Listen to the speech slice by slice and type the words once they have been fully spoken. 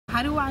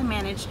How do I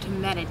manage to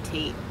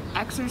meditate,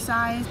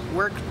 exercise,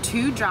 work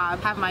 2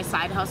 jobs, have my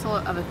side hustle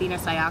of Athena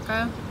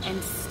Sayaka,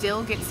 and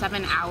still get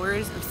 7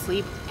 hours of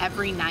sleep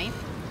every night?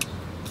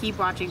 Keep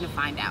watching to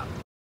find out.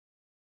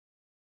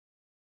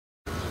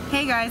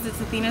 Hey guys, it's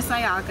Athena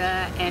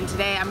Sayaka, and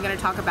today I'm going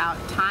to talk about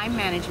time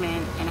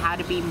management and how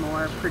to be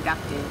more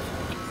productive.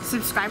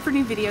 Subscribe for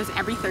new videos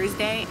every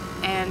Thursday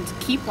and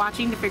keep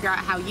watching to figure out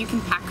how you can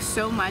pack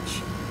so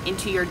much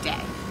into your day.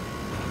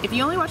 If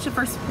you only watch the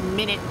first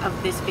minute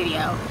of this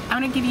video,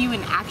 I'm going to give you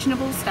an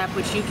actionable step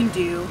which you can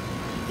do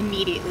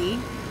immediately.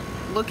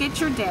 Look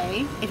at your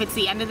day. If it's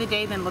the end of the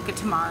day, then look at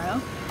tomorrow.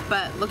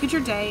 But look at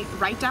your day,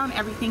 write down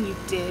everything you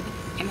did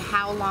and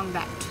how long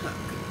that took.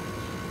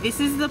 This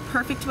is the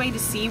perfect way to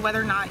see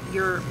whether or not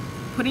you're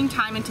putting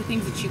time into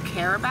things that you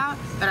care about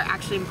that are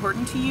actually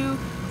important to you,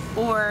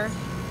 or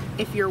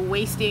if you're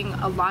wasting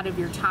a lot of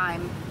your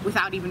time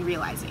without even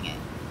realizing it.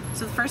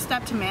 So the first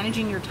step to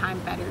managing your time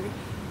better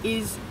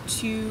is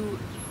to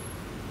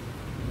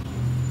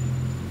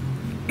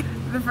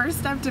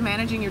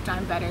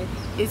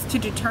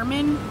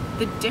determine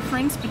the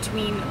difference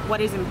between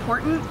what is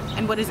important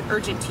and what is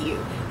urgent to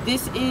you.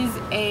 This is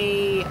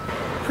a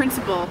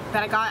principle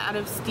that I got out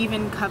of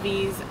Stephen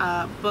Covey's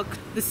book,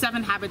 The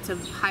 7 Habits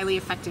of Highly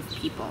Effective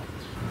People.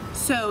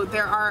 So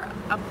there are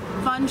a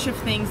bunch of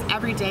things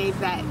every day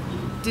that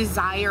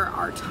desire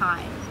our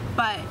time,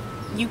 but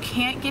you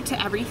can't get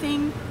to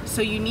everything,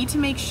 so you need to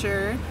make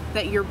sure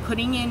that you're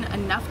putting in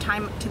enough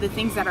time to the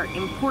things that are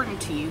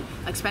important to you,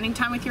 like spending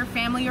time with your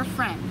family or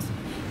friends.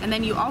 And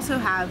then you also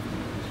have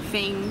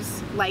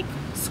things like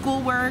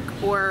schoolwork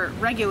or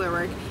regular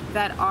work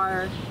that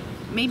are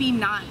maybe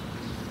not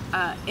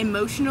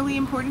emotionally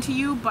important to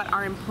you, but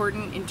are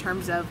important in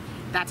terms of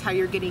that's how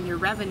you're getting your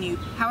revenue.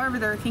 However,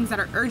 there are things that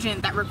are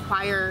urgent that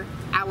require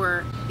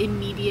our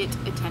immediate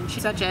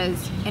attention, such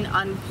as an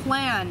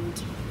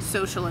unplanned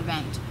social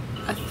event,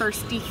 a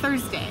thirsty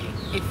Thursday,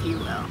 if you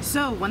will.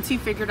 So once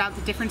you've figured out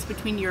the difference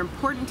between your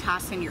important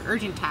tasks and your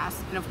urgent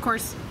tasks, and of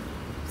course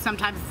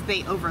sometimes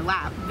they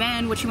overlap,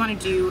 then what you want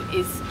to do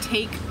is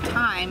take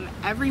time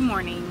every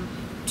morning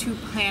to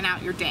plan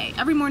out your day.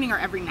 Every morning or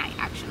every night,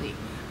 actually.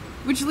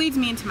 Which leads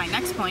me into my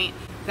next point,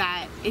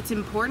 that it's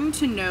important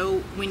to know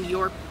when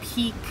your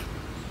peak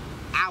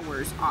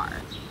hours are.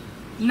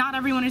 Not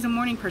everyone is a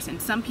morning person.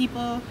 Some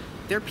people,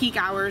 their peak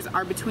hours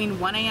are between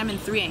 1 a.m. and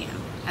 3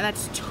 a.m. and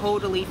that's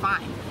totally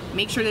fine.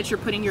 Make sure that you're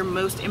putting your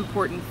most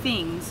important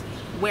things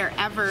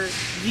wherever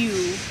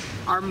you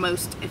are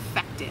most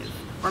effective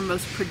or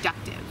most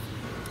productive.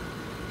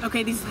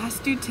 Okay, these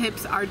last 2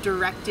 tips are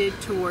directed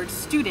towards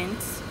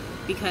students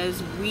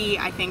because we,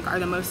 I think, are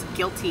the most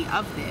guilty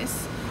of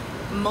this.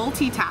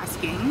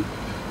 Multitasking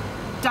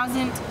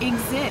doesn't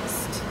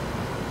exist.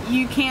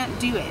 You can't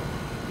do it.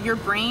 Your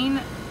brain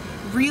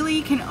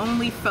really can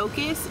only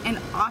focus and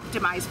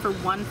optimize for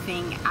one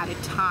thing at a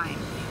time.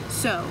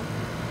 So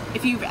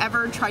if you've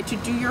ever tried to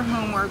do your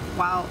homework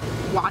while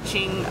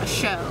watching a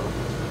show,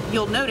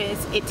 you'll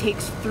notice it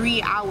takes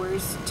 3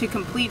 hours to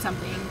complete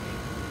something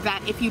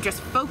that if you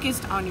just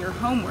focused on your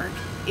homework,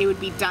 it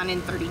would be done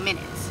in 30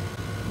 minutes.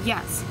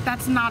 Yes,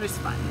 that's not as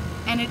fun,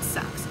 and it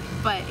sucks.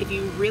 But if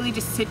you really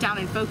just sit down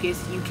and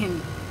focus, you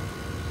can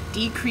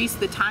decrease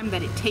the time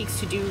that it takes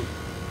to do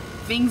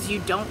things you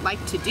don't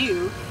like to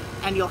do,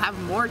 and you'll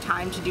have more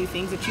time to do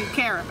things that you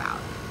care about.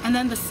 And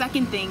then the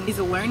second thing is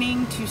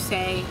learning to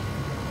say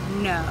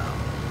no.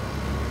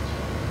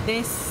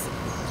 This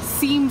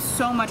seems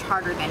so much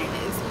harder than it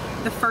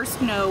is. The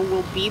first no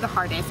will be the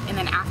hardest, and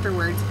then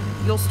afterwards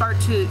you'll start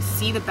to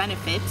see the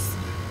benefits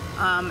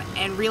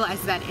and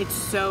realize that it's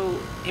so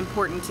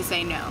important to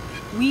say no.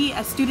 We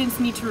as students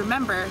need to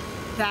remember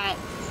that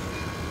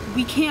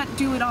we can't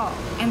do it all,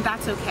 and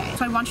that's okay.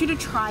 So I want you to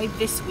try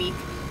this week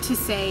to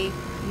say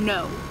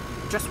no,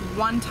 just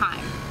one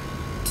time,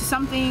 to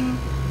something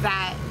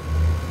that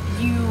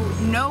you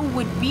know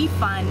would be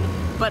fun,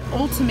 but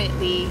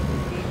ultimately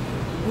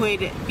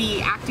would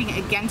be acting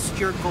against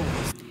your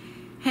goals.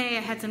 Hey,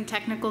 I had some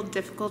technical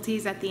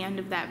difficulties at the end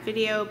of that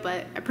video,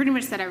 but I pretty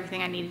much said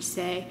everything I needed to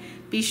say.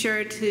 Be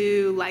sure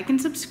to like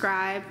and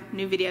subscribe,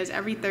 new videos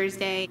every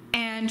Thursday,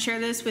 and share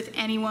this with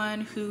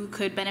anyone who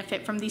could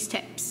benefit from these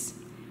tips.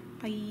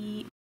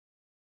 Bye.